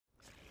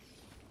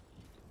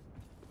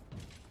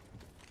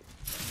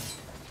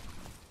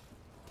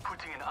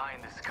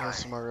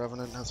Yes, my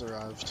revenant has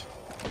arrived.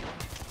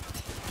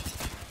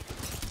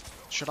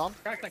 Shit on?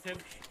 Crack that kid.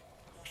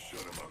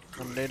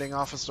 I'm nading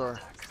off his door.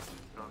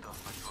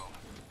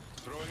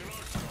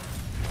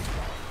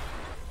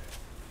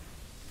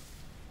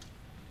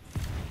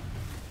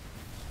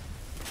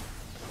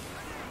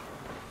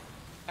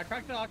 I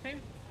cracked the octane.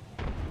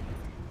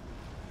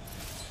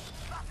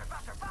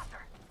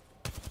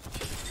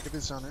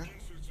 Gibby's down here.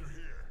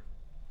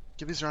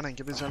 Gibby's running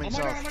Oh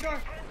south. my god,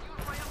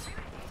 oh my god!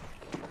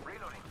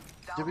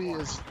 Gibby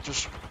is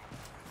just...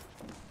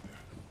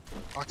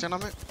 Octane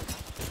on me?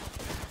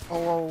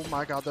 Oh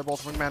my god, they're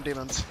both wingman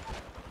demons.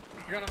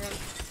 You gotta run.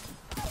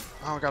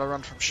 Oh, I gotta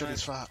run from shit,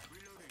 he's fat.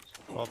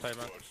 Well played,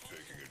 man.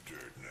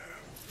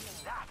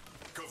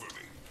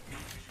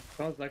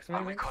 Someone's next to me,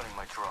 I think.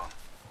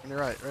 On your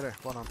right there,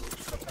 one on.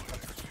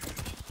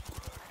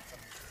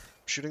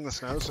 Shooting the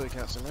snow so you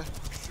can't see me.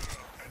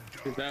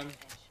 He's down.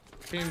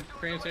 Team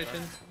train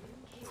station.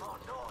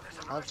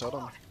 I have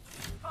totem.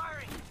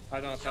 I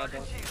don't have pad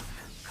though.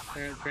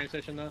 Train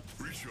station though.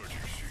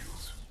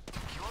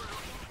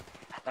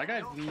 That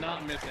guy's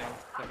not missing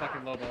the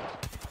fucking Lobo.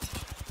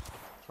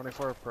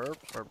 24 perp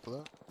or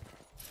blue.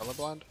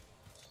 Colorblind.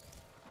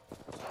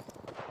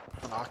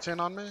 An octane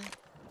on me?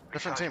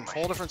 Different team.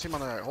 Whole different team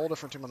on the right. Whole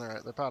different team on the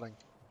right. They're padding.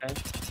 Okay.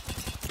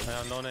 I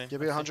have no name.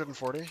 Give me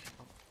 140.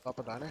 Up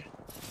a diner.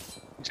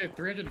 You said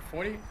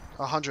 340?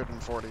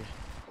 140.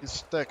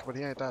 He's thick, but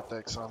he ain't that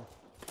thick, son.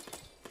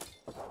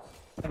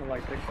 Kinda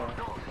like thick though.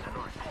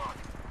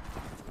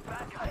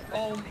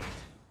 Oh,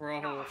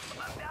 bro. Bro,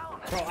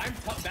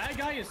 that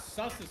guy is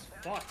sus as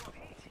fuck.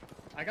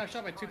 I got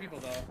shot by 2 people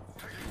though.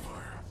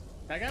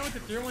 That guy with the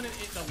 3-1 in the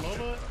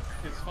Loba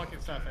is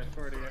fucking sus, I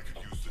swear to you.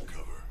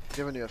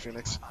 Giving you a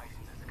Phoenix.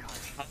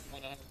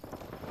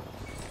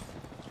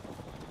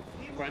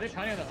 Bro, are they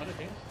counting on the other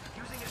team?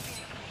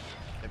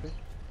 Maybe?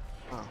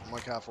 Oh, I'm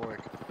like half awake.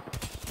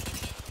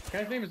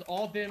 Guy's name is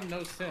All Dim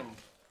No Sim.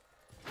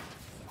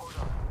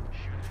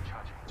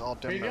 It's all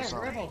dim, Hey, no yeah,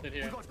 sound. we're bolted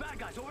here.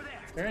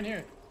 They're in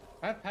here.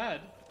 I have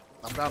pad.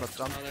 I'm down to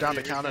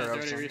counter They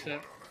already everything.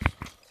 reset.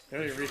 They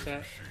already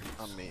reset.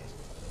 On me.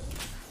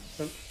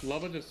 The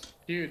Loba just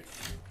queued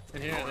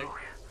in here, I think.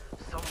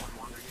 Someone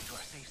wandered into our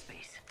safe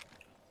space.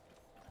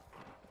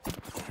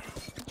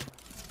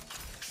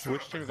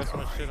 Which team got so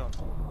much shit on?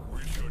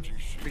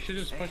 We should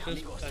just push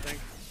this, I think.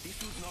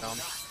 Down.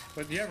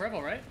 But you have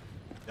Rebel, right?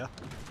 Yeah.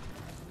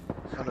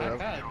 I Under have Ev.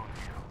 pad.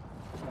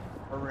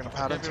 Where are we gonna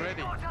pad Get into?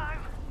 ready.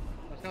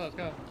 Let's go, let's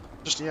go.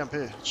 Just EMP.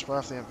 Just play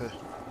off the EMP. Doing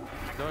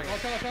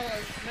Let's go, let's go.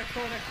 Next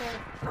door, next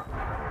door.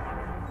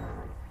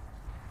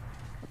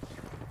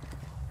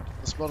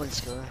 This building's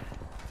scary.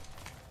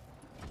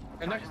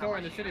 And next door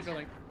in the shitty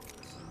building.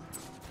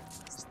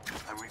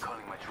 I'm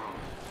recalling my drone.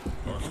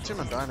 One team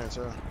in diner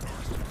too.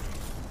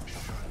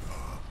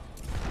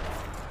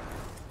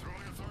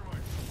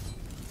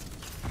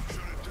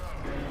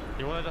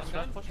 You wanna just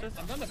push this?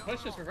 I'm done to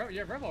push this for Rebel. You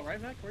have Rebel, right,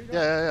 Mac? Where you Yeah,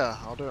 going? yeah, yeah.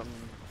 I'll do it in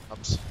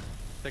ups.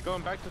 They're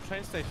going back to the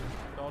train station.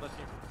 The other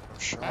team.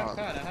 Shot. I have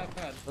pad, I have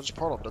pad. They just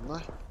portaled, didn't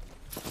they?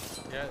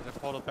 Yeah, they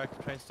portaled back to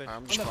the train station.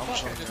 I'm What just the fuck?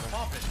 showing Just you.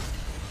 pop it.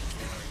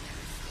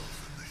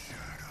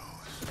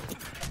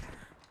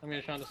 I'm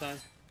gonna try on the side.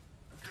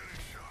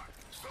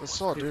 There's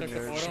still a He dude took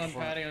here. the Just photo and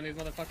padding on these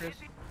motherfuckers.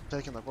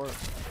 taking the port.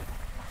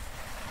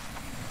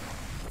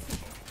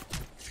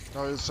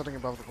 No, he was sitting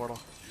above the portal.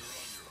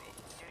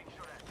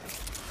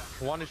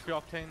 1 HP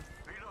octane.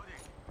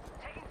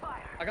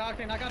 I got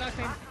octane, I got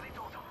octane.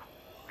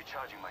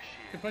 Recharging my You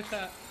shield. push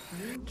that.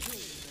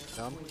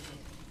 Down.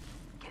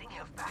 Getting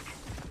health back.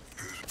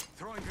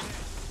 Throwing grenade.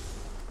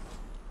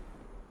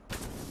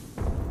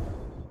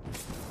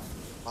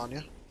 On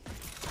you.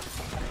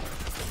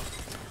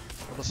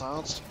 Double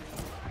silenced.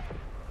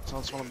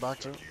 Someone's coming back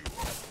too.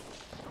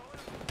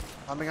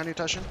 Landing on you,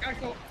 Tashin.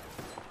 Axel.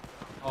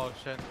 Oh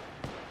shit.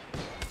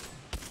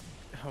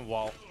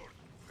 Wow.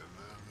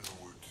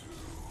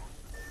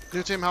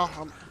 New team, Hal.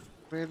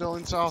 I'm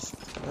going south.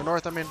 Or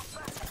north, I mean.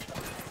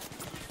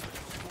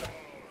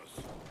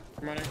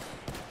 I'm running.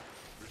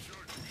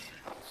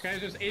 This guy's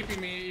just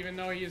aping me even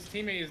though his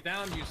teammate is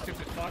down, you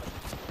stupid fuck.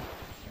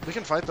 We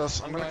can fight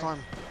this. I'm gonna Okay. climb.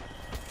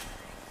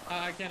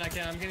 I can't.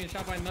 I'm getting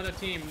shot by another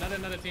team.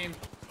 Another team.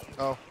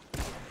 Oh.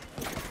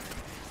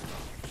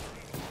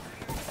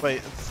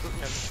 Wait.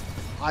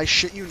 I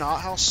shit you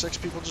not, Hal. 6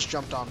 people just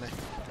jumped on me.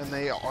 And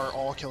they are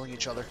all killing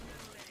each other.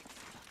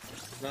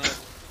 No.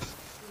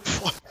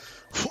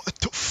 What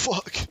the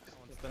fuck?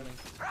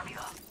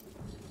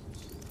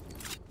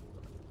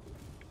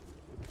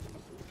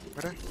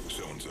 Ready?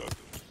 Zone's up.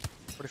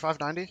 45,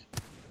 90.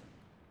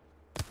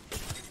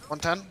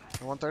 110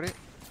 and 130.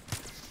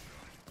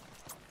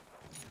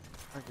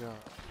 My god.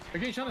 They're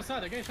getting shot on the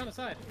side. They're getting shot on the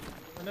side.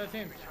 Another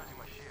team.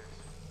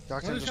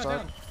 Doctor One just shot died.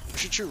 down. We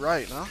should shoot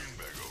right, no? Back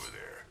over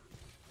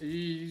there.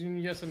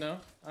 Yes and no.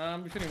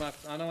 I'm shooting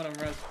left. I know what I'm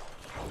res.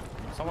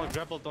 Someone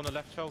grappled on the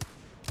left choke.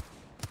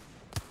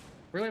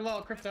 Really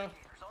low crypto.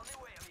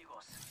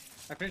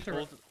 I finished the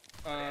Hold,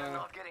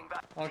 Not getting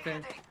back.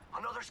 okay.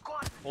 Another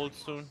squad. hold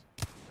soon.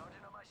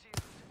 Charging on my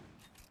shield.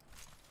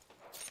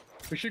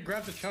 We should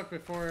grab the truck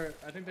before.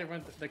 I think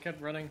they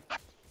kept running.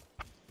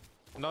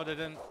 No, they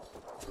didn't.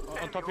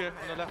 On top here,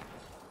 on the left.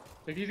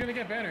 Like, he's gonna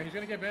get banner. He's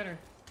gonna get banner.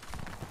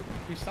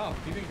 He stopped.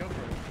 He didn't go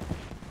for it.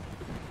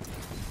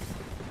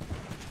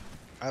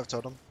 I have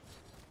totem.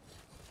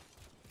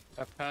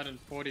 I've padded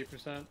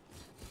 40%.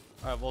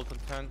 I have ult on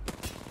 10.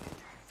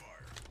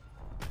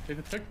 They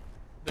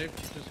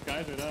just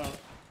guided out.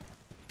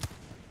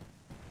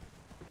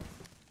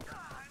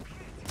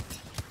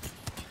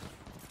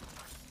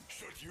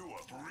 Shut you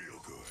up real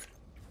good.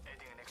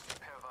 Adding an extra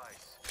pair of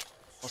eyes.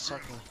 What's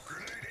second?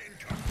 Grenade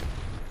incoming.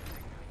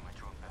 Signaling my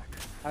drone back.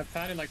 I've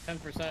padded like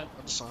 10%. I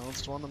just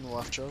silenced one in the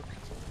left choke.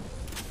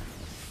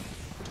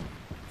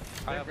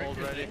 I have ult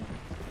ready.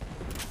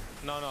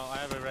 No, I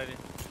have it ready.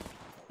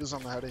 He's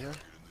on the heady here.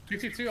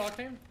 62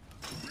 octane.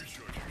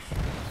 Recharging.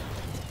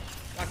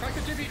 I cracked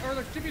the Jibby, or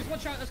the Jibby's one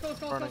shot. Let's go.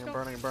 Burning and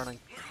burning and burning.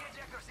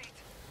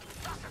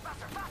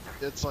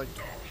 It's like,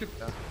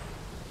 yeah.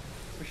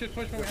 We should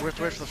push when We have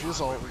to wait for the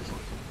fuse ult.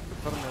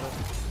 Put him in it.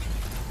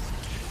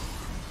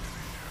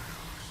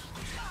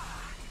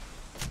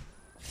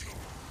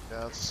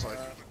 Yeah, it's just like,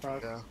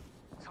 yeah.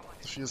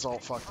 The fuse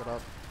ult fucked it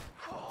up.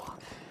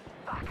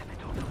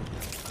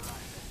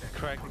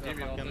 Crack the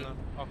fucking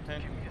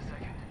octane.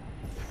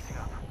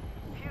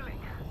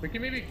 We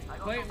can maybe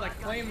claim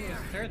this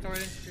territory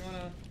if you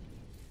wanna.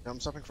 Yeah, I'm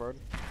stepping forward.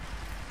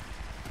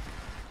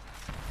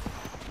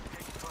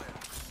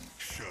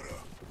 Shut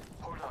up.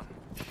 Hold on.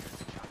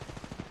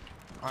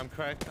 I'm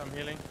cracked, I'm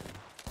healing.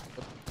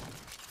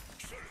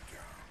 Shut it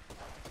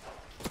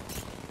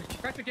down.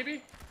 Crack the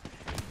Gibby.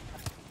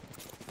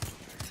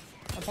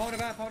 I'm pulling it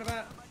back.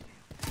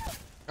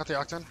 Got the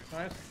octane.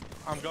 Nice.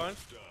 I'm going.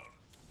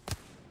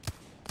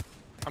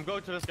 I'm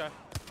going to this guy.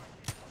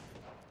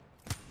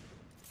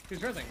 He's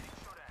rizzing.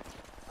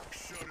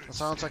 The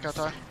silence I got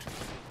die.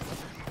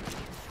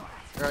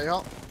 Alright,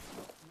 y'all.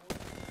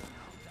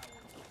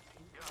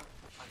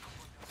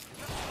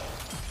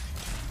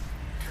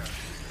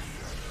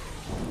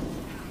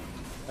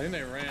 I think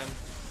they ran.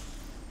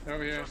 They're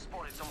over here.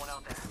 Spotted someone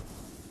out there.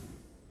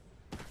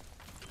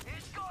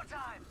 It's go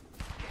time.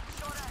 Getting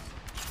shot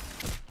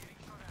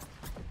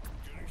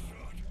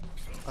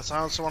at. I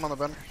silenced the one on the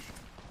bin.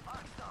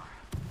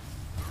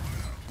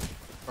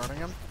 Burning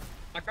him.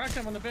 I cracked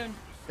him on the bin.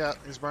 Yeah,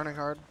 he's burning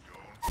hard.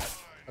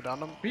 I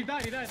downed him. He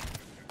died.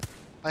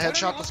 I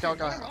headshot the scout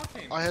guy.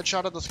 Octane. I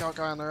headshotted the scout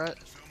guy on the right.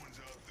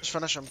 Just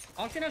finish him.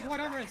 Octane has white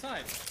armor inside.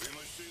 In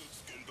my shield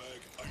skin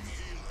bag, I'm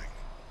healing.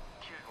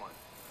 Killed one.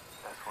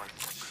 That's one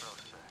step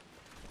closer.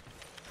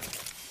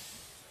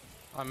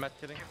 I'm med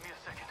killing. Give me a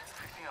second.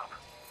 Fixing up.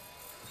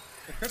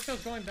 The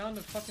crypto's going down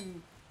the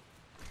fucking.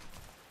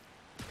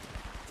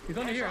 He's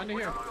under here. It's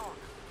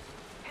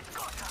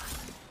go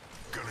time.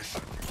 Gonna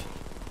shoot.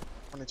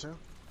 22.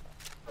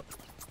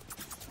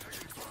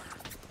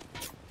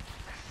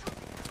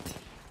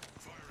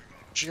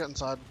 She get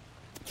inside.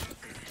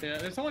 Yeah,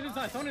 there's someone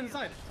inside. Someone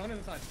inside.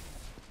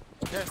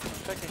 Yeah,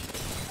 checking.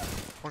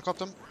 One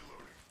clipped him.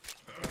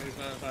 Oh, he's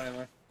not inside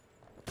anymore.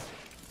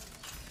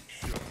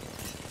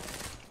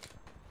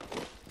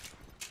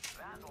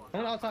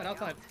 Someone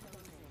outside.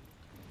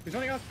 He's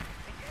running out.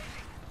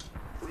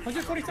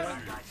 147.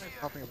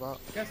 Hopping about.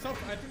 Yeah, I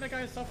think that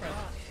guy is self-res.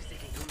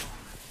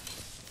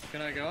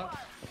 Can I go up?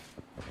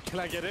 Can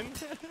I get in?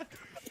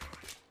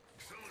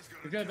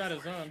 He's gonna die to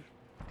zone.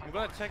 I'm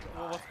gonna check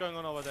what's going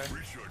on over there.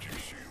 Recharging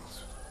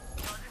shields.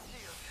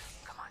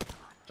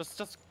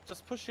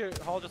 Just push here,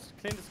 Hall, just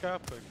clean this guy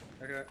up quick.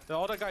 Okay. The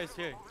other guy is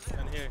here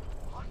and here.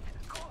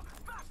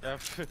 Yeah,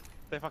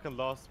 they fucking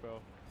lost,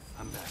 bro.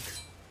 I'm back.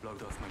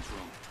 Logged off my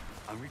drone.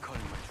 I'm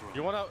recalling my drone.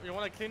 You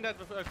wanna clean that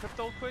with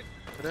crypto quick?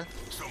 Ready?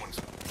 Someone's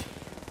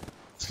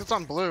This kid's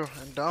on blue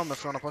and dome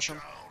if you wanna push him.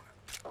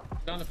 I'm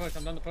down the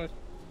push.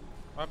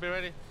 I'll be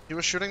ready. He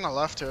was shooting the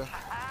left here.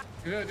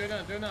 Do it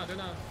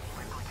now.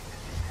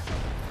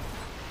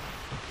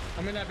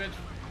 I'm in that bitch.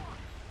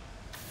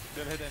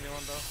 Didn't hit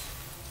anyone though.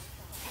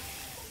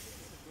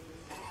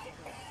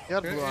 He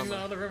had You're blue in the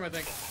armor. other room, I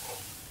think.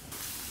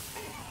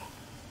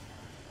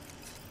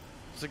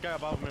 There's a guy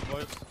above me,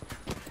 boys.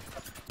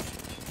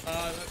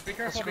 Be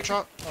careful. Good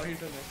shot. Oh,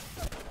 he's in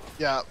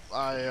there.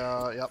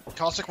 Yeah, yep.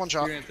 Caustic one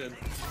shot. You're in.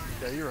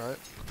 Yeah, you're right.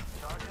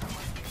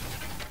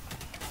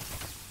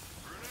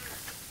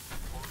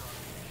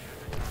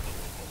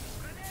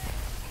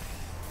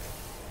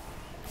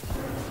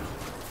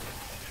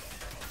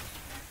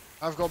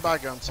 I've got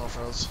bad gun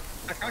self-res.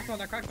 I cracked one.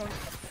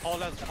 Hall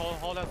has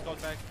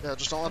got back. Yeah,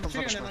 just don't let them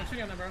finish me. I'm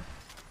shooting on them, bro.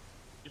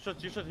 You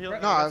should heal.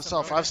 No, I have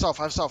self,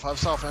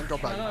 and go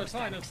No, back. it's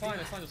fine, just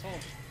hold.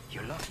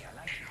 You're lucky I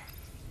like you.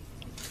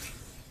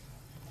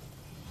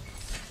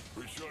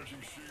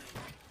 recharging shield.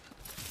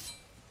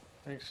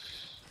 Thanks.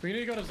 We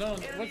need to go to zone.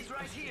 Can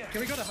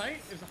we go to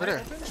height? Is the Right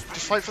height here. open?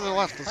 Just fight for the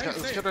left. This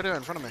kid right here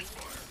in front of me.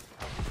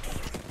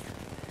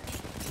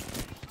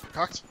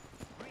 Cocked.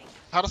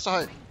 How does the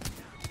height?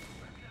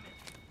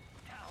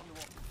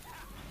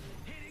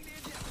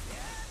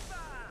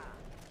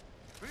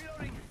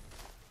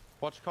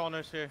 Watch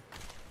corners here.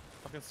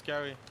 Fucking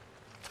scary.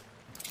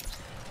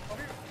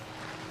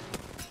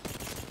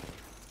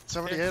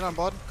 78 on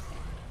Bud.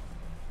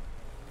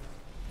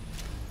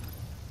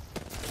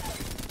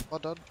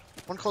 Bud dead.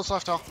 One close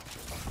left, Al.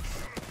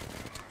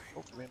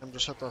 Oh, man, I'm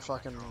just hit the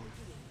fucking. I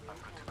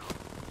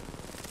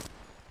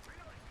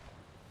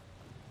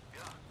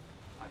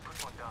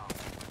put one down.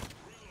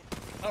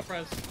 Oh,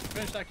 Prez.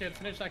 Finish that kid.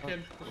 Finish that kid.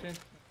 Machine.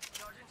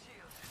 Charging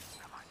shields.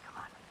 Come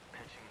on.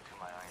 Pitching into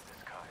my eye in the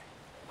sky.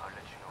 I'll let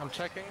you know. I'm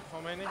checking. How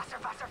many? Faster,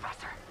 faster,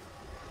 faster.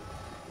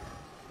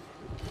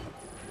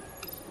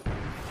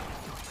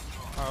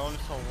 I only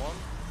saw one.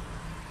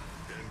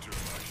 Enter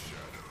my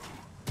shadow.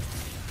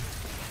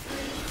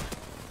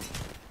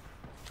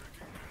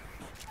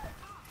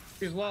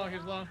 He's low.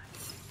 He's low.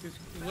 He's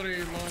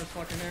literally low as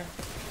fucking air.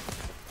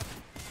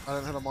 I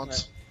didn't hit him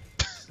once.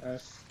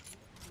 Nice.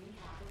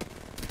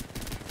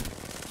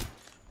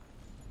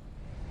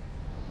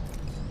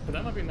 But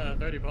that might be not a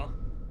 30 ball.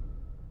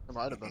 It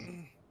might have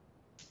been.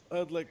 I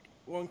had like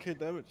 1k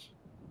damage.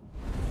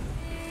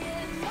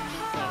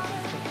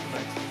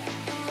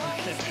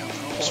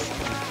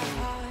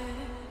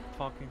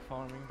 Fucking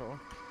farming, bro.